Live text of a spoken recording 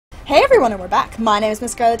Hey everyone, and we're back. My name is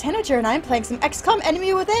MissScarletTanager, and I'm playing some XCOM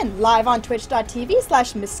Enemy Within, live on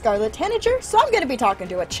twitch.tv/MissScarletTanager, so I'm going to be talking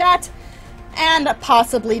to a chat, and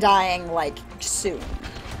possibly dying, like, soon.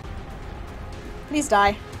 Please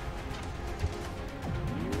die.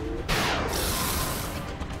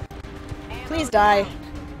 Please die.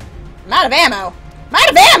 I'm out of ammo! I'm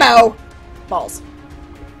out of ammo! Balls.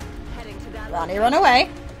 Ronnie, run away.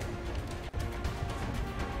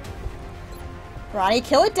 Ronnie,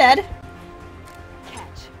 kill it dead.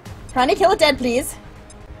 Ronnie, kill it dead, please.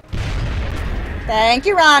 Thank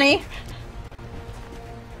you, Ronnie.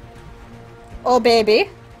 Oh, baby.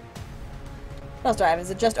 What else do I have? Is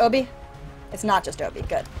it just Obi? It's not just Obi.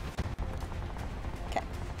 Good. Okay.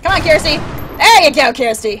 Come on, Kirsty. There you go,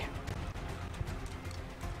 Kirsty.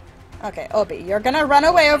 Okay, Obi, you're gonna run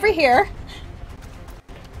away over here.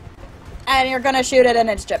 And you're gonna shoot it in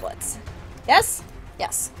its giblets. Yes?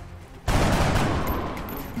 Yes.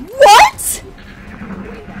 What?!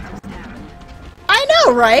 I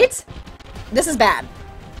know, right? This is bad.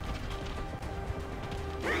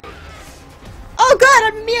 Oh good,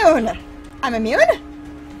 I'm immune! I'm immune?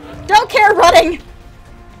 Don't care, running!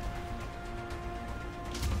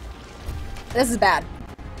 This is bad.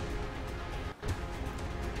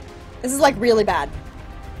 This is like really bad.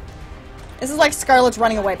 This is like Scarlet's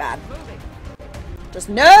running away bad. Just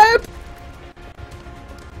nope!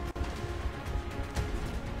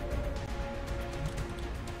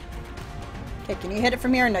 Okay, can you hit it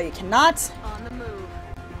from here? No, you cannot. On the move.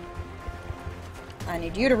 I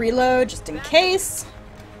need you to reload just in case.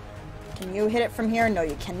 Can you hit it from here? No,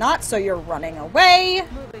 you cannot, so you're running away.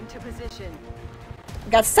 Moving to position.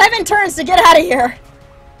 We've got 7 turns to get out of here.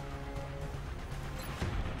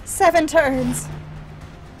 7 turns.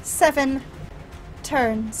 7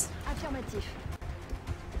 turns. Affirmative.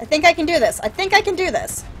 I think I can do this. I think I can do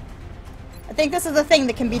this. I think this is the thing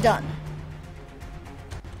that can be done.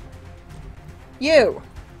 You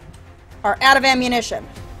are out of ammunition.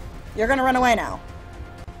 You're gonna run away now.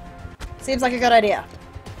 Seems like a good idea.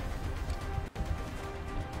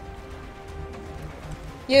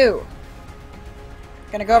 You.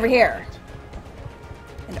 Gonna go over here.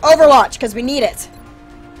 And overwatch, because we need it.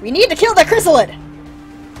 We need to kill the chrysalid!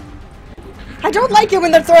 I don't like it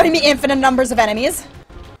when they're throwing me infinite numbers of enemies.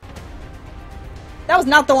 That was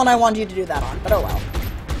not the one I wanted you to do that on, but oh well.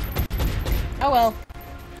 Oh well.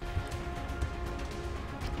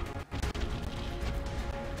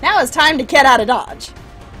 Now it's time to get out of Dodge.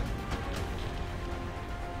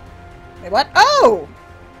 Wait, what? Oh!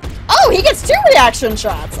 Oh, he gets 2 reaction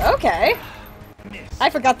shots! Okay. I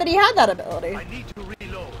forgot that he had that ability. I need to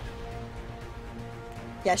reload.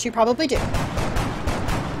 Yes, you probably do.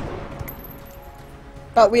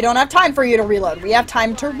 But we don't have time for you to reload. We have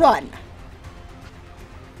time to run.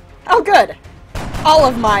 Oh, good. All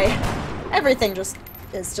of my... Everything is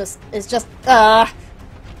just...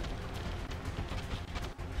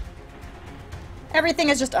 Everything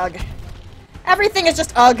is just ugh. Everything is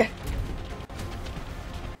just ugh.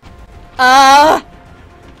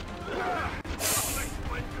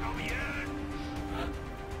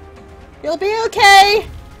 You'll be okay.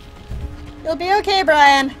 You'll be okay,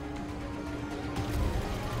 Brian.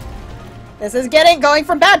 This is going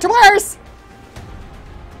from bad to worse.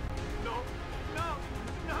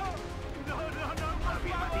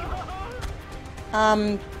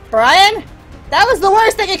 Brian? That was the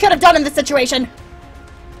worst thing you could have done in this situation.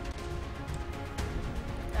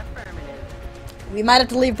 We might have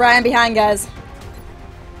to leave Brian behind, guys.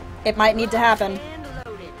 It might need to happen.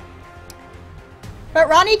 But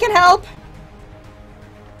Ronnie can help.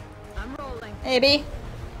 I'm rolling. Maybe.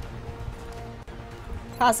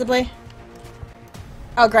 Possibly.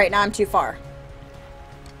 Oh great, now I'm too far.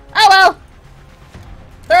 Oh well!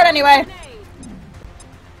 Throw it anyway.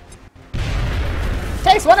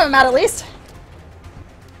 Takes one of them out at least.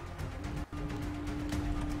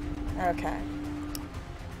 Okay.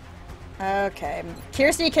 Okay.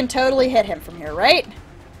 Kirsty can totally hit him from here, right?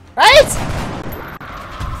 Right?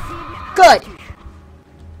 Good!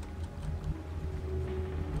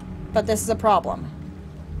 But this is a problem.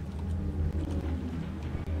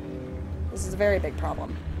 This is a very big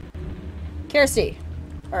problem. Kirsty.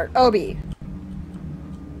 Or Obi.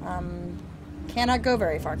 Cannot go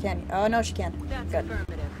very far, can you? Oh, no, she can. That's good.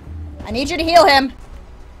 Affirmative. I need you to heal him.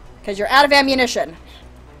 Because you're out of ammunition.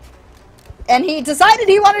 And he decided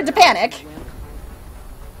he wanted to panic.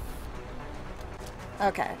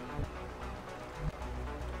 Okay.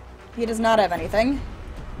 He does not have anything.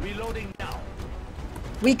 Reloading now.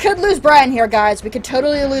 We could lose Brian here, guys. We could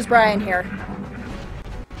totally lose Brian here.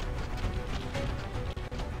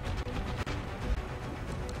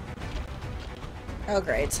 Oh,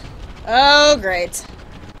 great. Oh, great.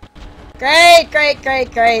 Great, great,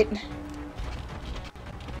 great, great.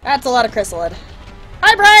 That's a lot of chrysalid.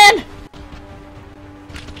 Hi, Brian!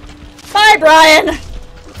 Bye, Brian!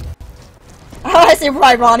 Oh, I see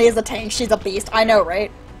why Ronnie is a tank. She's a beast. I know,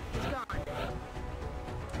 right?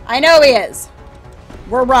 I know he is.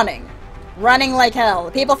 We're running. Running like hell.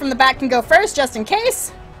 The people from the back can go first, just in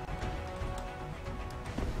case.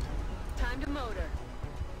 Time to motor.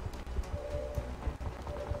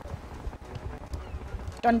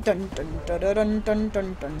 Dun dun dun dun dun dun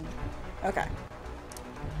dun dun. Okay.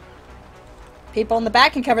 People in the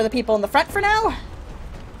back can cover the people in the front for now.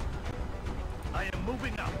 I am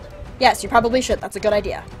moving out. Yes, you probably should. That's a good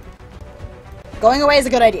idea. Going away is a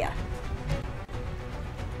good idea.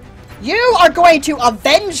 You are going to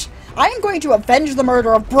avenge... I am going to avenge the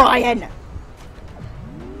murder of Brian.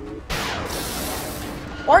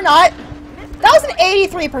 Or not. That was an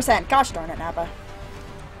 83%. Gosh darn it, Nappa.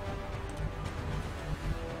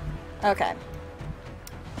 Okay.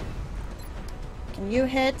 Can you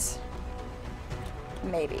hit?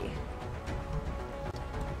 Maybe.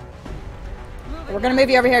 We're gonna move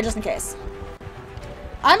you over here just in case.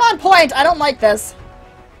 I'm on point! I don't like this.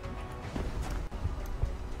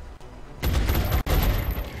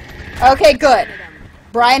 Okay, good.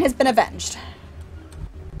 Brian has been avenged.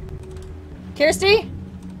 Kirsty?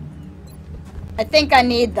 I think I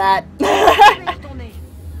need that.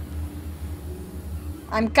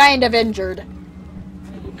 I'm kind of injured.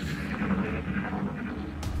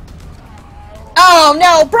 Oh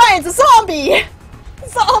no, Brian's a zombie!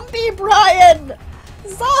 Zombie Brian!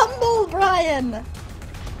 Zombie Brian!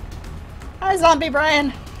 Hi, Zombie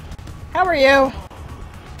Brian. How are you?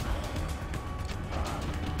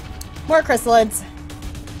 More chrysalids.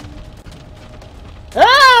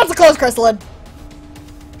 Ah, that's a close chrysalid.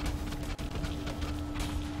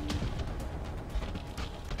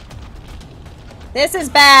 This is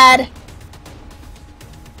bad.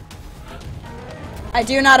 I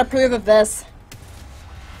do not approve of this.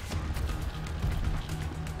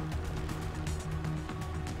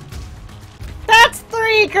 That's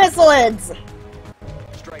 3 chrysalids!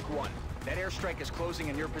 Strike 1. That airstrike is closing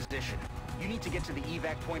in your position. You need to get to the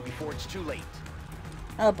evac point before it's too late.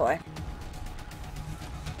 Oh boy.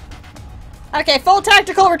 Okay, full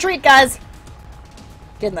tactical retreat, guys.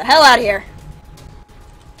 Getting the hell out of here.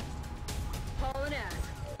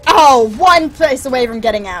 Oh, one place away from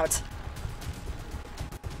getting out.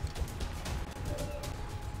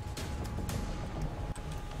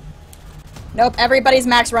 Nope, everybody's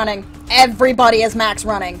max running. Everybody is max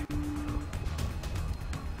running.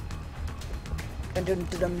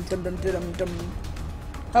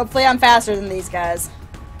 Hopefully I'm faster than these guys.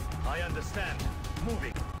 I understand.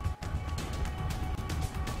 Moving.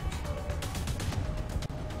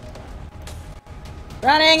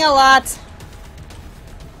 Running a lot.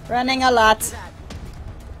 Running a lot.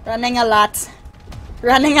 Running a lot.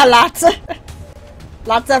 Running a lot.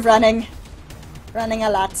 Lots of running. Running a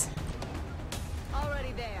lot.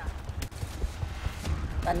 Already there.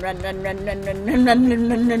 Run, run, run, run, run, run, run, run, run,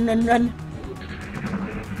 run, run, run, run.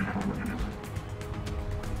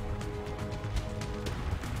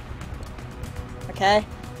 Okay.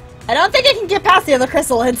 I don't think I can get past the other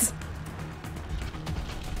chrysalids.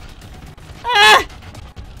 Ah!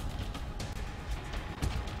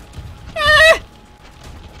 Ah!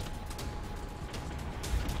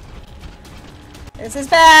 This is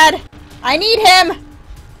bad. I need him.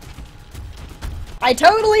 I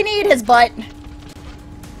totally need his butt.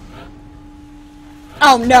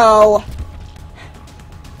 Oh no.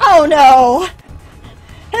 Oh no.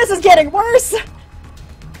 This is getting worse.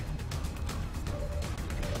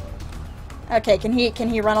 Okay, can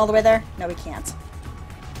he run all the way there? No, he can't.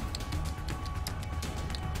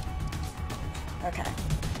 Okay.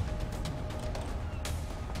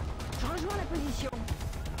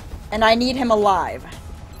 And I need him alive.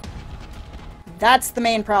 That's the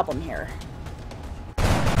main problem here.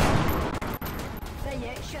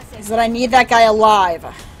 Is that I need that guy alive.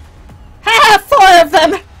 Ha! 4 of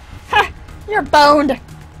them! Ha! You're boned!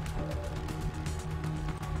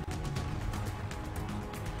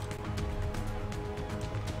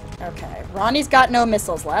 Okay, Ronnie's got no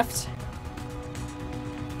missiles left.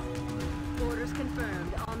 Orders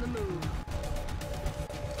confirmed. On the move.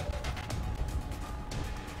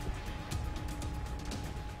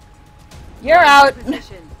 You're out!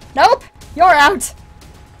 Position. Nope! You're out!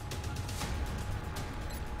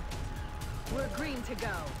 We're green to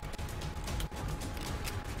go.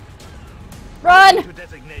 Run! To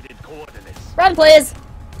designated coordinates. Run, please!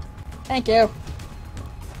 Thank you.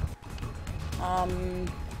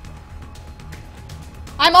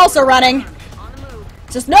 I'm also running. On the move.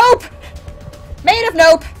 Just nope! Made of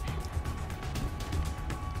nope!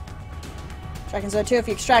 Tracking zone 2, if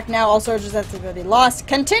you extract now, all soldiers have to be lost.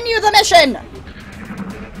 Continue the mission!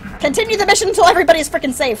 Continue the mission until everybody's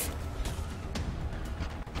freaking safe.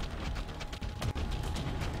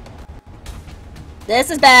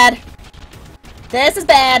 This is bad. This is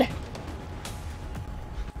bad.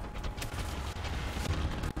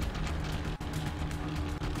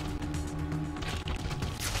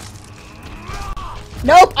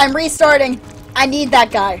 Nope, I'm restarting. I need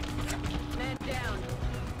that guy. Man down.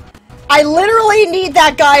 I literally need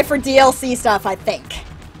that guy for DLC stuff, I think.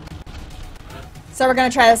 So we're gonna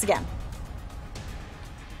try this again.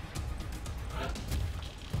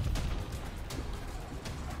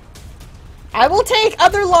 I will take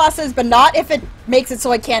other losses, but not if it makes it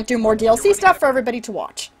so I can't do more DLC stuff for everybody to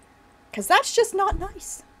watch. Because that's just not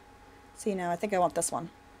nice. So, you know, I think I want this one.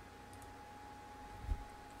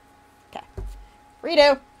 Okay.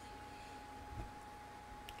 Redo.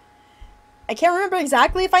 I can't remember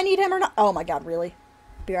exactly if I need him or not. Oh my god, really?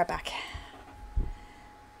 Be right back.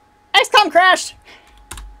 XCOM crashed!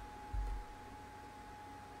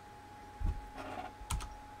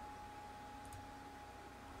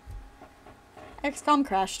 XCOM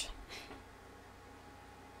crashed.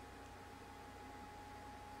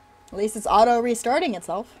 At least it's auto-restarting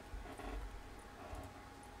itself.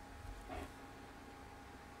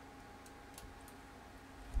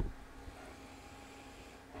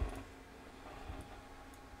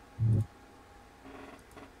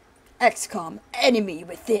 XCOM, enemy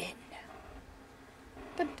within.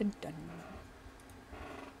 Dun, dun, dun.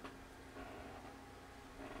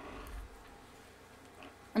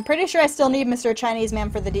 I'm pretty sure I still need Mr. Chinese Man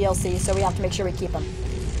for the DLC, so we have to make sure we keep him.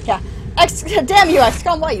 Yeah. Damn you,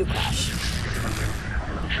 XCOM, why you crash?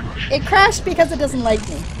 It crashed because it doesn't like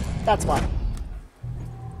me. That's why.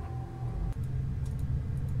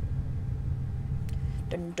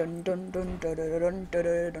 Dun, dun, dun, dun, dun, dun, dun,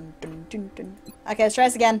 dun, dun, dun, dun, dun. Okay, let's try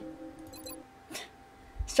this again.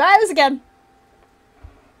 Let's try this again.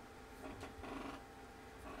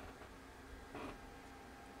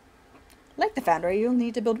 Like the Foundry, you'll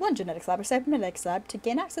need to build one genetics lab or cybernetics lab to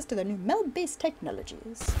gain access to their new meld-based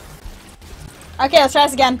technologies. Okay, let's try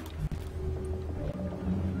this again.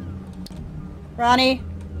 Ronnie.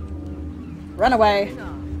 Run away.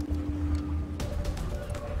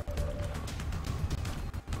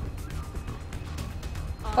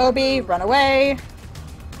 Obi, run away.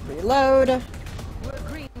 Reload. We're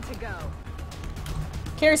green to go.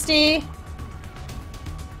 Kirsty.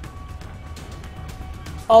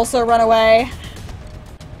 Also run away.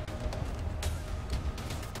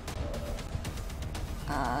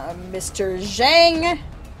 Mr. Zhang.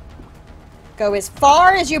 Go as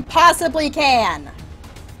far as you possibly can.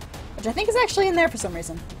 Which I think is actually in there for some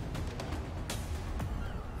reason.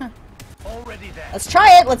 Huh. Already there. Let's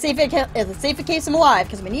try it. Let's see if it keeps him alive,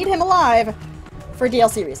 because we need him alive for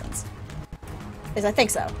DLC reasons. Because I think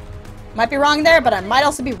so. Might be wrong there, but I might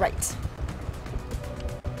also be right.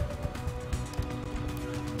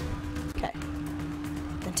 Okay.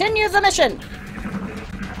 Continue the mission.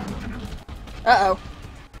 Uh-oh.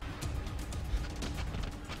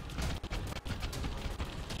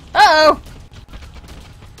 Uh-oh!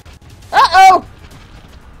 Uh-oh!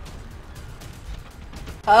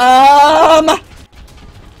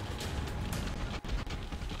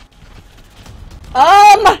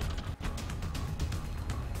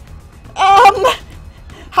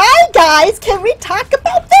 Hi guys, can we talk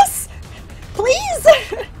about this? Please?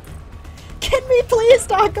 Can we please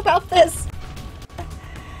talk about this?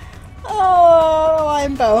 Oh,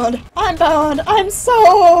 I'm boned. I'm boned. I'm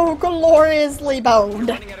so gloriously boned.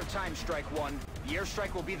 You're running out of time, Strike One. The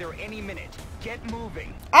airstrike will be there any minute. Get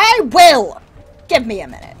moving. I will! Give me a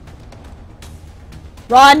minute.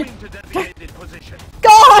 Run! Moving to designated position.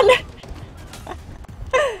 Gone!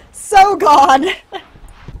 So gone.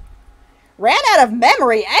 Ran out of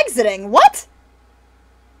memory exiting. What?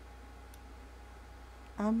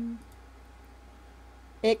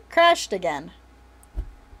 It crashed again.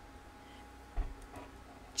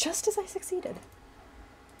 Just as I succeeded.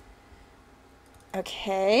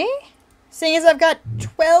 Okay. Seeing as I've got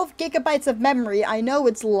 12 gigabytes of memory, I know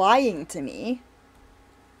it's lying to me.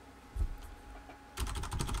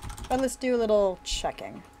 But let's do a little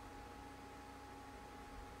checking.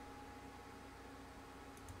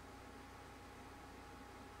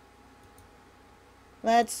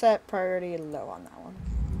 Let's set priority low on that one.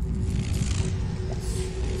 Yes.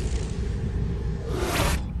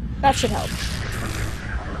 That should help.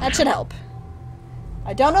 That should help.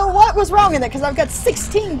 I don't know what was wrong with it, because I've got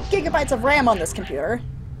 16 gigabytes of RAM on this computer.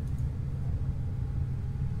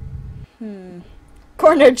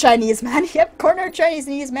 Cornered Chinese man. Yep, cornered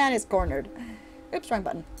Chinese man is cornered. Oops, wrong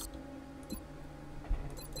button.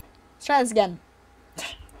 Let's try this again.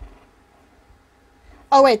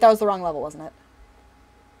 Oh wait, that was the wrong level, wasn't it?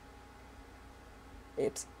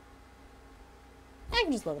 Oops. I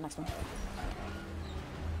can just load the next one.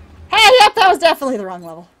 Hey, yep, that was definitely the wrong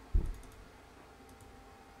level.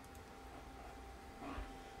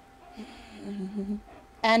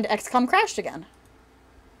 And XCOM crashed again.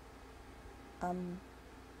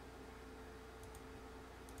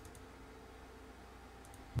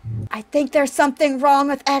 I think there's something wrong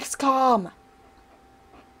with XCOM.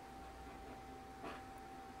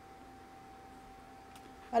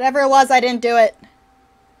 Whatever it was, I didn't do it.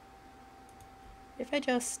 If I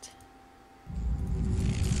just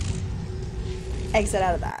exit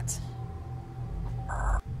out of that.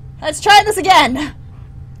 Let's try this again.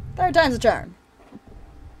 Third time's a charm.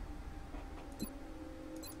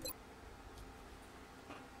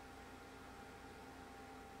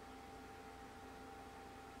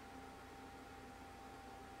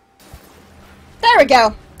 There we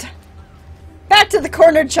go. Back to the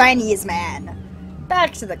cornered Chinese man.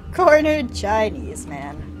 Back to the cornered Chinese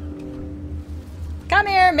man. Come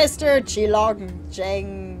here, Mr. Qilong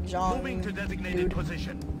Zheng Zhong. Moving to designated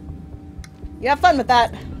position. You have fun with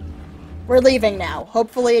that. We're leaving now.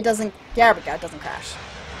 Hopefully it doesn't... There we go, it doesn't crash.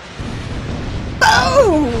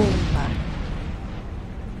 Boom!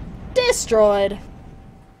 Destroyed.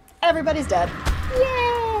 Everybody's dead.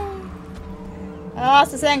 Yay! I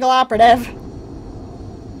lost this angle operative.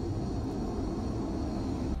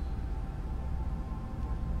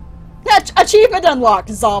 Achievement unlocked.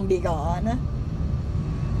 Zombie gone.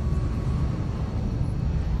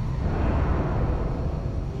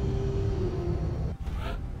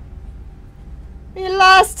 We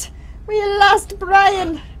lost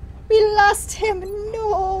Brian. We lost him.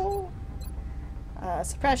 No.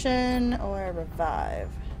 Suppression or revive.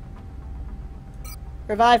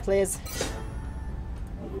 Revive, please.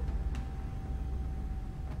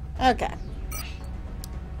 Okay.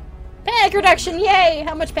 Panic reduction, yay!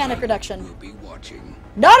 How much panic reduction? We'll be watching.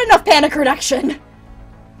 Not enough panic reduction!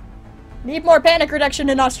 Need more panic reduction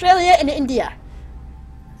in Australia and India.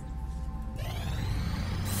 Commander,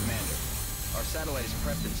 our satellite is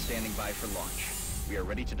prepped and standing by for launch. We are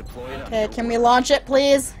ready to deploy it. Okay, can we launch it,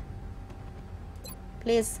 please?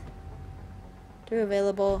 Please. Do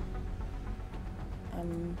available.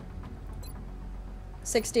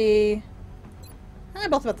 60.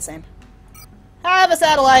 Both about the same. Have a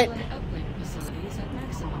satellite! Uplink facilities at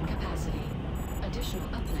maximum capacity. Additional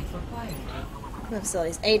uplink required.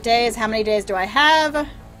 Facilities. 8 days. How many days do I have?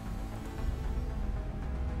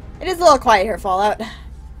 It is a little quiet here, Fallout.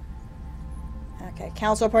 Okay,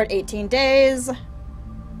 council report 18 days.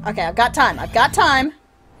 Okay, I've got time. I've got time.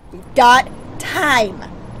 We've got time.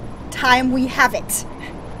 Time, we have it.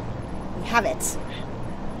 We have it. Cybernetic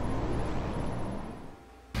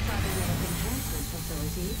enhancement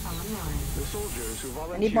facility online. The soldiers who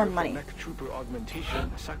I need more volunteer money. for mech trooper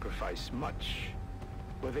augmentation sacrifice much.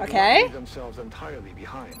 But they Okay. cannot leave themselves entirely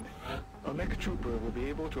behind. A mech trooper will be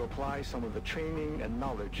able to apply some of the training and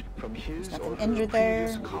knowledge from his Nothing or her injured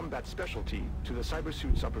previous there. combat specialty to the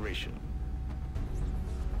cybersuit's operation.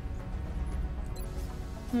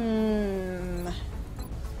 With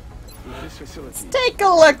this facility, Take a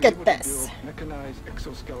look we'll at be able to this. build mechanized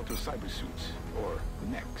exoskeletal cybersuits, or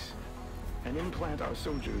mechs, and implant our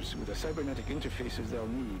soldiers with the cybernetic interfaces they'll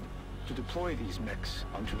need to deploy these mechs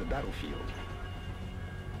onto the battlefield.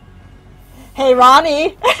 Hey,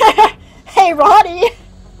 Ronnie! Hey, Ronnie!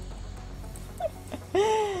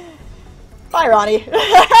 Bye, Ronnie.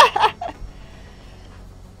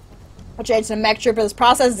 I'll change to mech trooper. This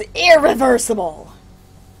process is irreversible.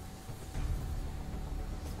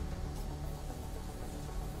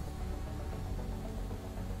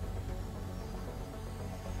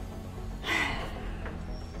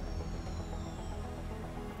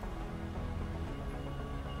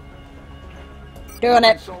 Doing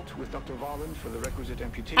it. Consult with Dr. Volland for the requisite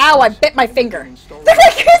amputations. Ow, I bit my finger. Install The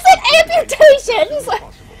requisite amputations!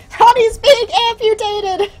 possible. Ronnie's being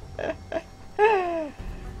amputated!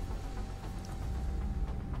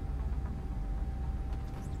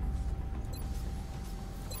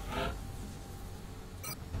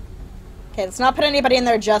 Okay, let's not put anybody in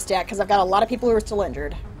there just yet, because I've got a lot of people who are still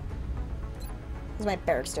injured. What's my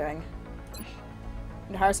barracks doing?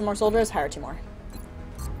 Need to hire some more soldiers? Hire 2 more.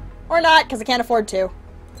 Or not, because I can't afford 2.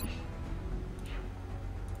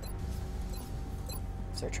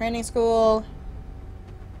 So training school.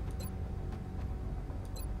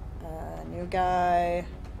 New guy.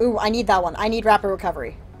 Ooh, I need that one. I need rapid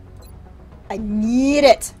recovery. I need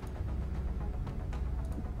it.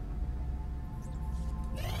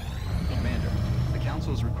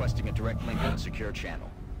 is requesting a direct link on a secure channel.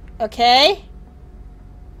 Okay.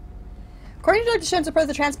 According to Dr. Shen's approach,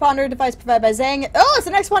 the transponder device provided by Zhang. Oh, it's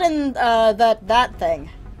the next one in that thing.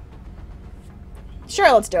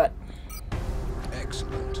 Sure, let's do it.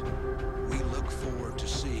 Excellent. We look forward to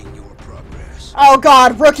seeing your progress. Oh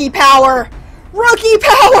god, rookie power! Rookie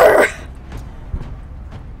power!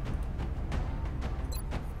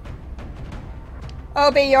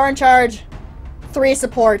 OB, you're in charge. 3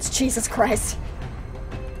 supports, Jesus Christ.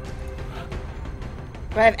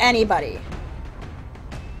 Do I have anybody?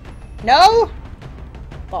 No?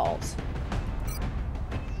 Balls.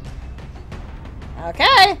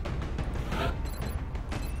 Okay.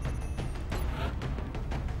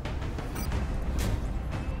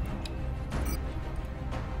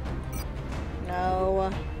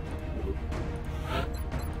 No.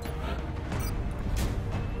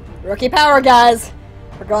 Rookie power, guys.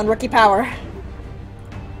 We're going rookie power.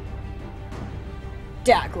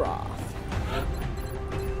 Dagroth.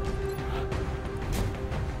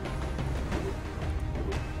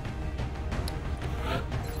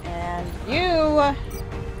 And you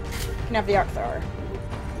can have the arc thrower.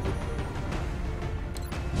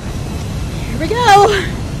 Here we go!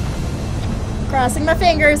 Crossing my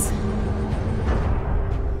fingers.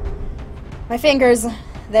 My fingers,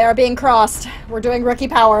 they are being crossed. We're doing rookie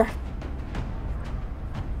power.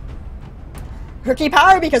 Rookie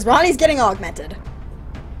power because Ronnie's getting augmented.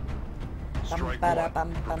 Strike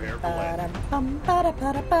one. Prepare for landing.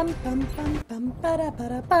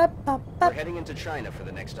 We're heading into China for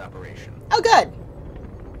the next operation. Oh, good.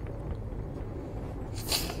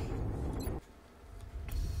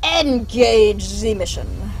 Engage the mission.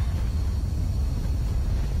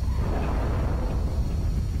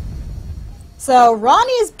 So,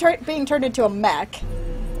 Ronnie is being turned into a mech.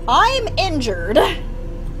 I'm injured.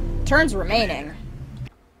 Turns remaining.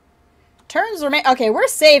 Turns remain. Okay, we're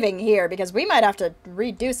saving here because we might have to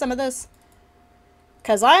redo some of this.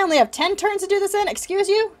 Because I only have 10 turns to do this in. Excuse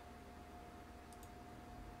you?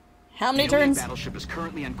 How many The alien turns? battleship is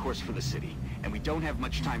currently on course for the city, and we don't have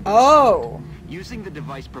much time to Oh. Using the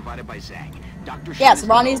device provided by Zhang, Dr. Yes, Shen has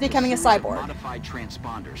Ronnie's developed becoming a series of cyborg. modified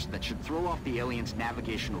transponders that should throw off the alien's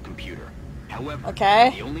navigational computer. However,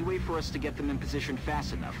 Okay. the only way for us to get them in position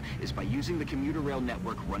fast enough is by using the commuter rail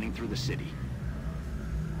network running through the city.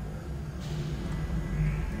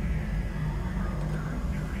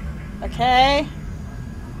 Okay.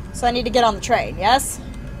 So I need to get on the train, yes?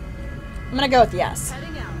 I'm gonna go with yes.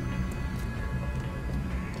 Heading out.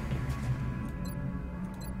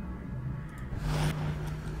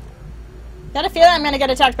 Got a feeling I'm gonna get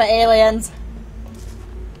attacked by aliens.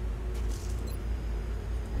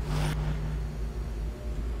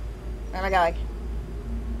 Where am I going?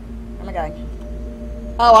 Where am I going?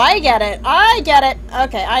 Oh, I get it. I get it.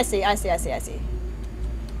 Okay, I see. I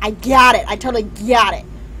got it. I totally got it.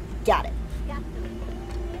 Got it.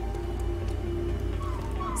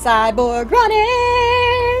 Cyborg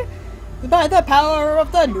running by the power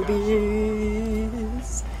of the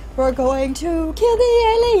newbies. We're going to kill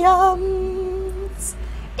the aliens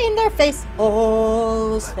in their face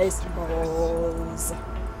holes. Face holes.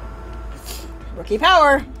 Rookie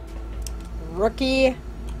power. Rookie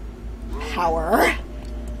power.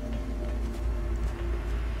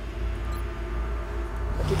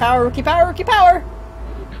 Rookie power, rookie power, rookie power.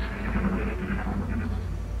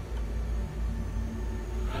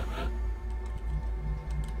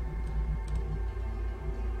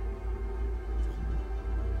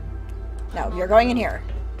 No, you're going in here.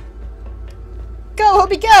 Go,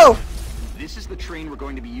 Hobie, go! This is the train we're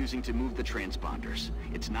going to be using to move the transponders.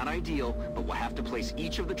 It's not ideal, but we'll have to place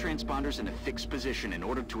each of the transponders in a fixed position in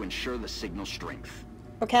order to ensure the signal strength.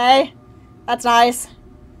 Okay, that's nice.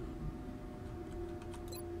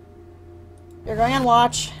 You're going on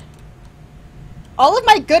watch. All of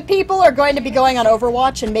my good people are going to be going on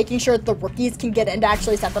Overwatch and making sure that the rookies can get in to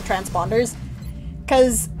actually set the transponders.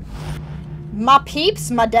 Because my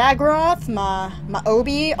peeps, my Dagroth, my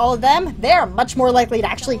Obi, all of them, they're much more likely to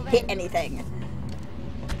actually hit anything.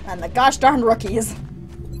 And the gosh darn rookies.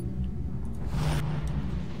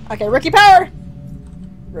 Okay, rookie power!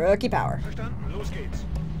 Rookie power. Verstanden? Los geht's.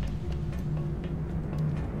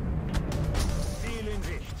 Ziel in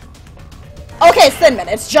Sicht. Okay, it's Thin Men.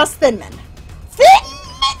 It's just Thin Men. Thin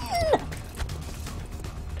Men!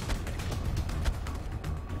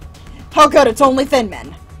 Oh good, it's only Thin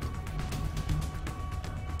Men.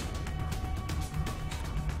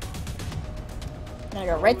 I'm gonna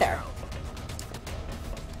go right there.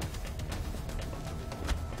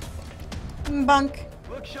 Bunk.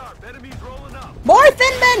 Look sharp, enemies rolling up. More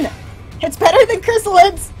Thin Men! It's better than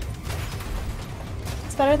chrysalids!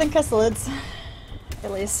 It's better than chrysalids.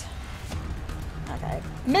 At least. Okay.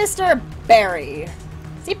 Mr. Barry.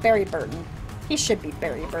 Is he Barry Burton? He should be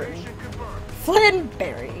Barry Burton. Flynn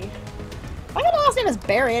Barry. Why got the last name is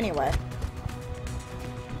Barry anyway?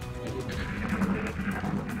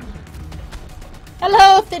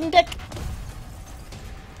 Hello, Thin Dick.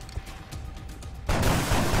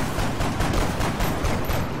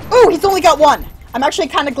 Ooh, he's only got one. I'm actually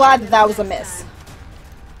kind of glad that that was a miss.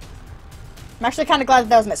 I'm actually kind of glad that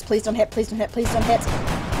that was a miss. Please don't hit, please don't hit, please don't hit.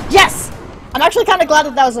 Yes! I'm actually kind of glad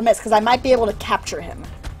that that was a miss, because I might be able to capture him.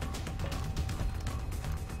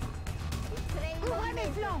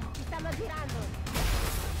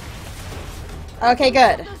 Okay,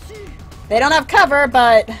 good. They don't have cover,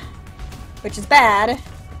 but... which is bad.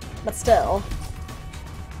 But still.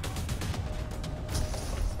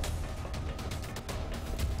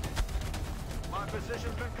 My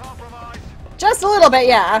position's been compromised. Just a little bit,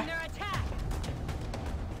 yeah.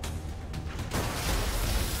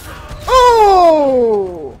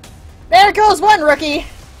 Ooh! There goes one rookie!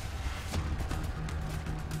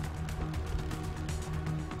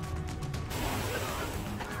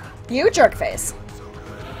 You jerk face.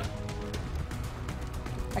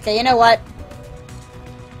 Okay, you know what?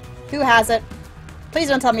 Who has it? Please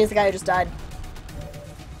don't tell me it's the guy who just died.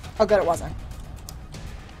 Oh good, it wasn't.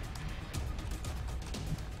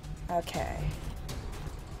 Okay.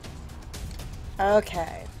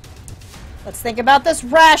 Okay. Let's think about this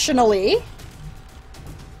rationally.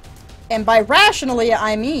 And by rationally,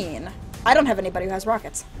 I mean... I don't have anybody who has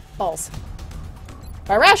rockets. Balls.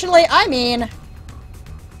 By rationally, I mean...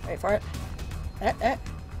 Wait for it.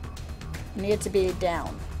 You need it to be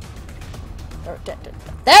down.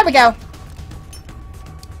 There we go!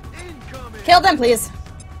 Incoming. Kill them, please.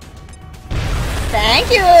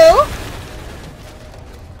 Thank you!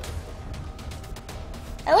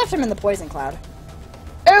 I left him in the poison cloud.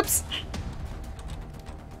 Oops!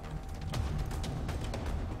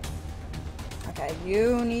 Okay,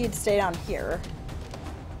 you need to stay down here.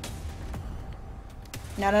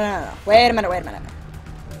 No, no, no, no. Wait a minute, wait a minute.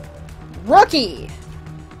 Rookie!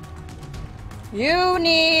 You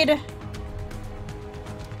need...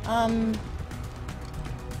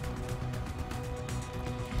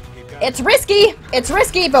 It's risky! It's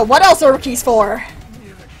risky, but what else are rookies for?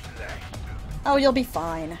 Oh, you'll be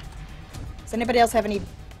fine. Does anybody else have any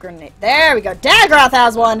grenade? There we go. Dagroth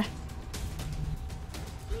has one!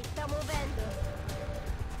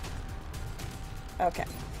 Okay.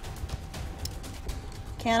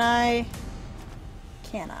 Can I?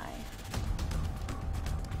 Can I?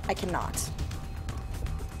 I cannot.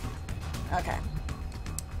 Okay.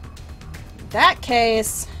 In that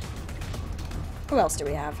case... Who else do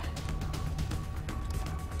we have?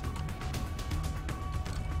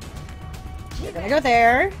 You're gonna go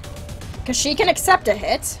there. Because she can accept a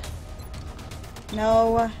hit.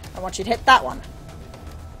 No. I want you to hit that one.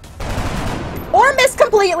 Or miss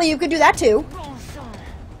completely. You could do that too.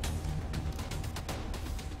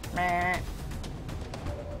 Meh.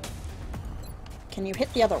 Can you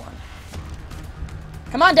hit the other one?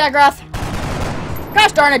 Come on, Dagroth!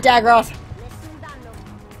 Gosh darn it, Dagroth!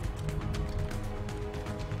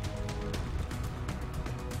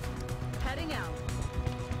 Heading out.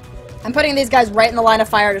 I'm putting these guys right in the line of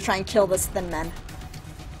fire to try and kill this thin man.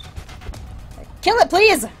 Kill it,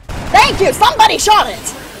 please! Thank you! Somebody shot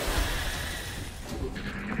it!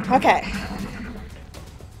 Okay.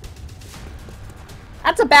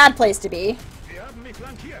 That's a bad place to be.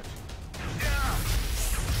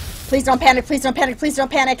 Please don't panic, please don't panic, please don't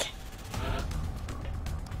panic.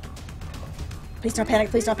 Please don't panic,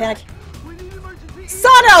 please don't panic.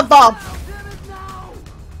 Son of a...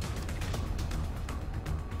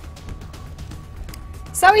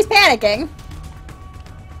 So he's panicking.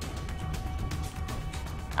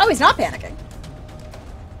 Oh, he's not panicking.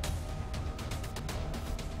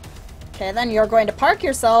 Okay, then you're going to park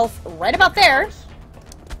yourself right about there.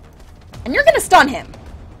 And you're going to stun him.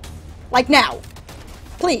 Like now.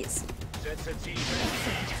 Please.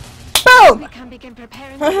 Boom! We can begin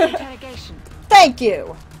preparing for the interrogation. Thank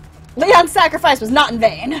you. Leon's sacrifice was not in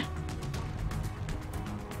vain.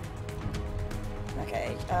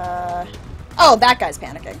 Okay, oh, that guy's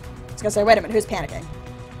panicking. I was gonna say, wait a minute, who's panicking?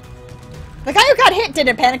 The guy who got hit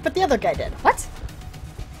didn't panic, but the other guy did. What?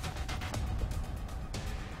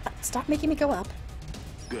 Stop making me go up.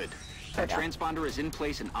 Good. That transponder is in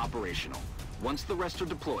place and operational. Once the rest are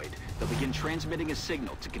deployed, they'll begin transmitting a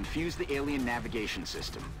signal to confuse the alien navigation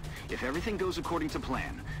system. If everything goes according to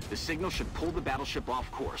plan, the signal should pull the battleship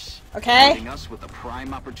off course, Okay. leaving us with a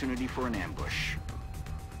prime opportunity for an ambush.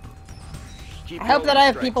 Keep I hope that I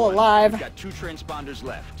have Strike people One. alive. We've got 2 transponders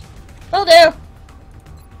left. Will do.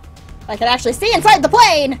 I can actually see inside the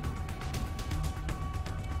plane!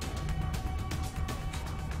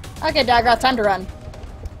 Okay, Dagroth, time to run.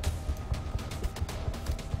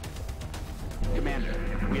 Commander,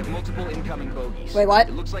 we have multiple incoming bogies. Wait, what?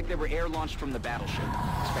 It looks like they were air-launched from the battleship.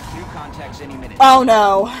 Expect new contacts any minute. Oh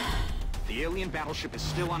no. The alien battleship is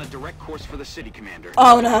still on a direct course for the city, Commander.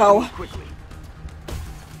 Oh no. Move quickly.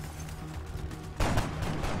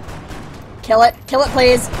 Kill it,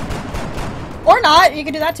 please. Or not, you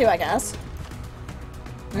can do that too, I guess.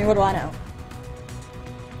 I mean, what do I know?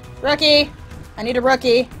 Rookie! I need a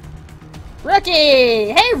rookie.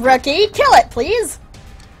 Rookie! Hey, rookie! Kill it, please!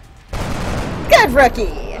 Good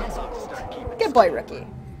rookie! Good boy, rookie.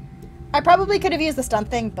 I probably could have used the stun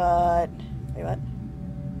thing, but... Wait, what?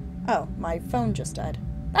 Oh, my phone just died.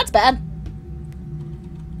 That's bad.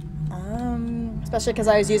 Especially because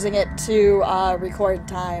I was using it to record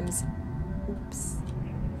times. Oops.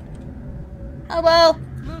 Oh well.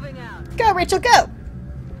 Moving out. Go, Rachel, go!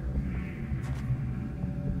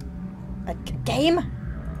 A game?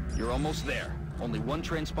 You're almost there. Only one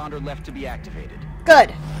transponder left to be activated.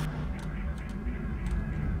 Good.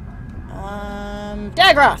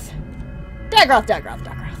 Dagroth! Dagroth, Dagroth,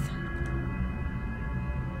 Dagroth.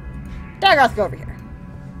 Dagroth, go over here.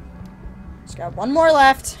 Just got one more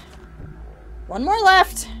left. One more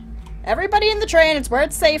left. Everybody in the train, it's where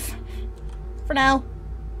it's safe. For now.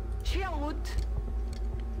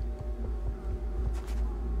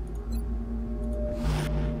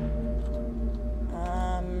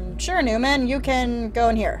 Sure, Newman, you can go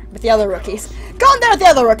in here with the other rookies. Go in there with the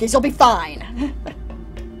other rookies, you'll be fine.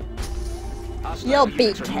 You'll be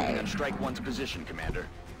okay. Strike one's position, Commander.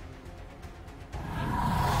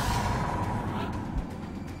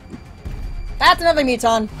 That's another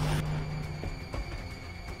muton.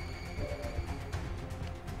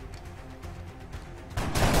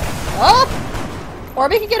 Oh! Or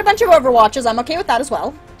we can get a bunch of overwatches. I'm okay with that as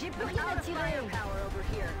well.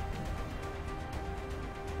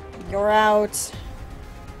 You're out.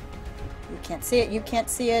 You can't see it. You can't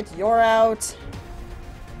see it. You're out.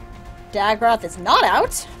 Dagroth is not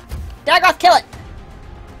out. Dagroth, kill it!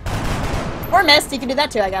 Or missed. You can do that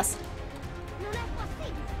too, I guess.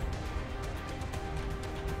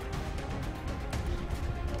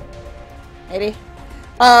 Maybe.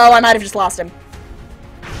 Oh, I might have just lost him.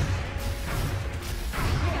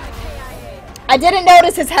 I didn't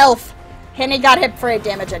notice his health. And he got hit for 8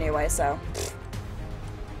 damage anyway, so...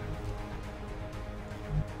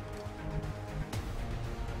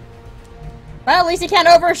 Well, at least he can't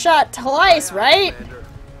overshot twice, right?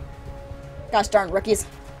 Gosh darn rookies.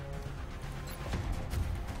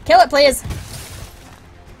 Kill it, please.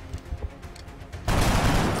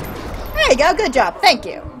 There you go. Good job. Thank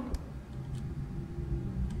you.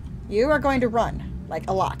 You are going to run. Like,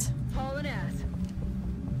 a lot. Hauling ass.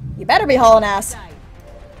 You better be hauling ass.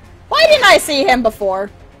 Why didn't I see him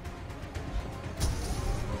before?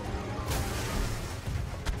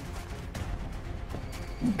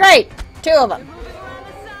 Great. 2 of them. Moving around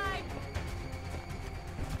the side.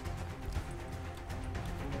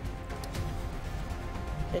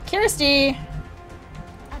 Okay, Kirsty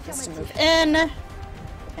has to move in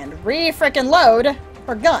and re-frickin' load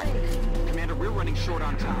her gun. Commander, we're running short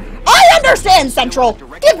on time. I understand, Central!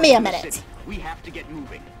 Give me a minute! We have to get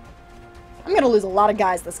moving. I'm gonna lose a lot of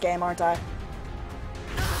guys this game, aren't I?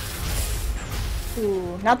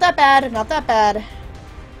 Ooh, not that bad, not that bad.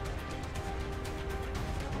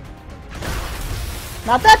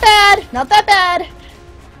 Not that bad! Not that bad!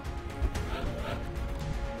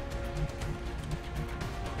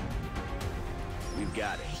 We've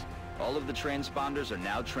got it. All of the transponders are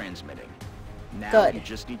now transmitting. Now Good. you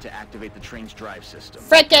just need to activate the train's drive system.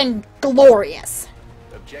 Frickin' glorious!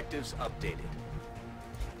 Objectives updated.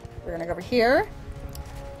 We're gonna go over here.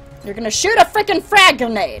 You're gonna shoot a frickin' frag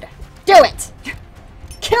grenade! Do it!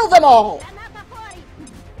 Kill them all!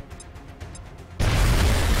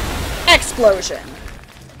 Explosion!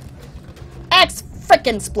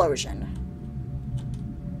 Frickin'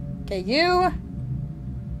 Okay, you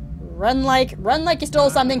run like you stole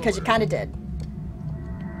something, because you kinda did.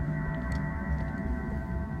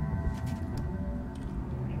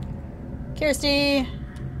 Kirsty,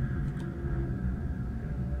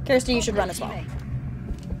 you should run as well.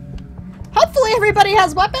 Hopefully everybody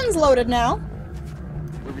has weapons loaded now.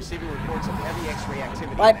 We're receiving reports of heavy X-ray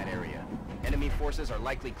activity What? in that area. Enemy forces are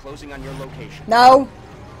likely closing on your location. No.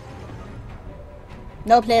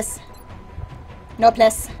 No place. No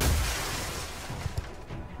place.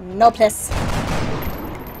 No place.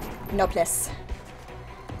 No place.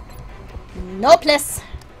 No place.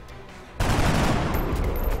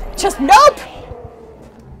 Just nope!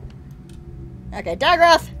 Okay,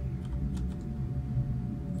 Dagroth.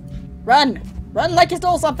 Run! Run like you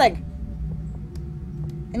stole something!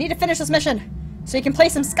 I need to finish this mission so you can play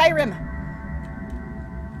some Skyrim.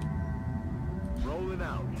 Rolling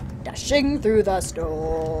out. Dashing through the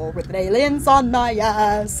snow with aliens on my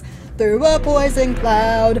ass. Through a poison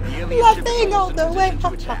cloud. Laughing all the way.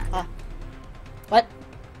 Ha, ha, ha. What?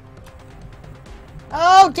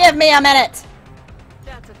 Oh, give me a minute!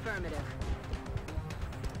 That's affirmative.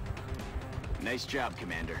 Nice job,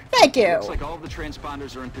 Commander. Thank you! Looks like all of the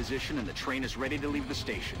transponders are in position and the train is ready to leave the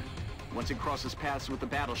station. Once it crosses paths with the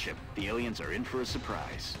battleship, the aliens are in for a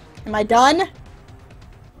surprise. Am I done?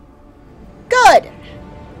 Good!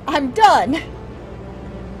 I'm done!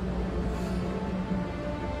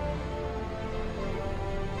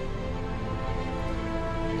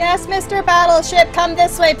 Yes, Mr. Battleship, come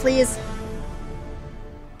this way, please.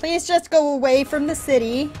 Please just go away from the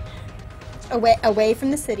city. Away from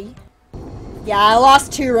the city. Yeah, I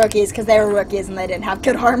lost 2 rookies because they were rookies and they didn't have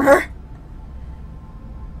good armor.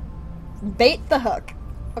 Bait the hook.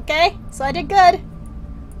 Okay, so I did good.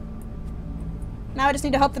 Now I just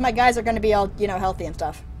need to hope that my guys are going to be all, you know, healthy and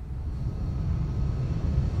stuff.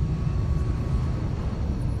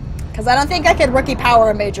 Because I don't think I could rookie power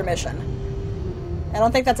a major mission. I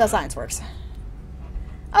don't think that's how science works.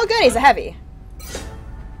 Oh good, he's a heavy.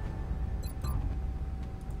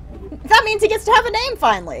 That means he gets to have a name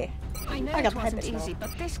finally. I know I got it the head wasn't bit easy, wrong.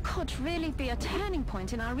 but this could really be a turning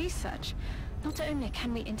point in our research. Not only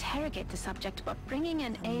can we interrogate the subject, but bringing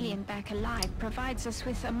an alien back alive provides us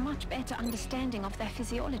with a much better understanding of their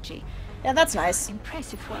physiology. Yeah, that's nice.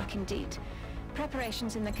 Impressive work indeed.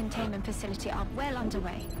 Preparations in the containment facility are well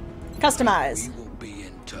underway. Customize. We will be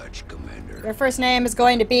in touch, Commander. Your first name is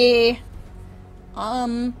going to be...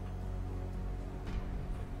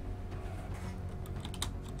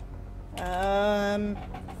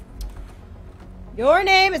 Your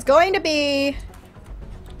name is going to be...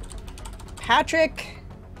 Patrick...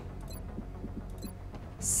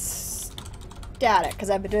 Static, because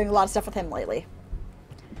I've been doing a lot of stuff with him lately.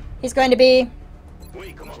 He's going to be...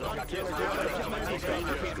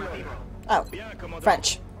 Oh,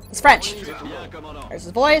 French. He's French. There's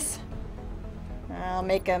his voice. I'll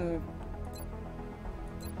make him...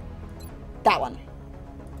 that one.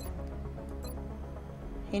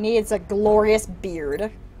 He needs a glorious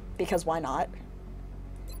beard, because why not?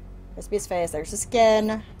 There's his face, there's his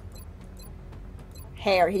skin.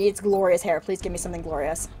 Hair, he needs glorious hair. Please give me something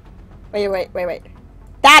glorious. Wait.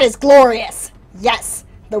 That is glorious! Yes!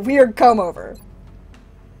 The weird comb over.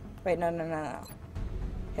 Wait, no.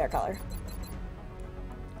 Hair color.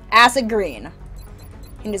 Acid green.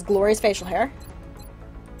 He needs glorious facial hair.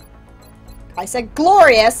 I said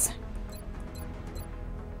glorious!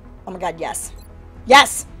 Oh my god, yes.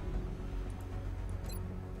 Yes!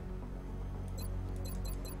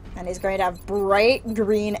 And he's going to have bright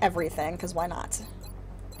green everything, because why not?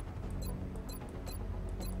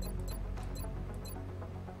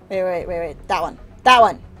 Wait. That one.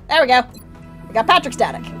 There we go. We got Patrick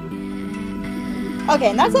Static. Okay,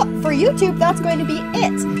 and that's all for YouTube. That's going to be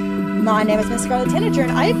it. My name is MissScarletTanager,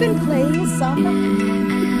 and I've been playing some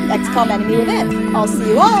XCOM Enemy Within. I'll see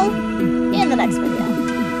you all in the next video.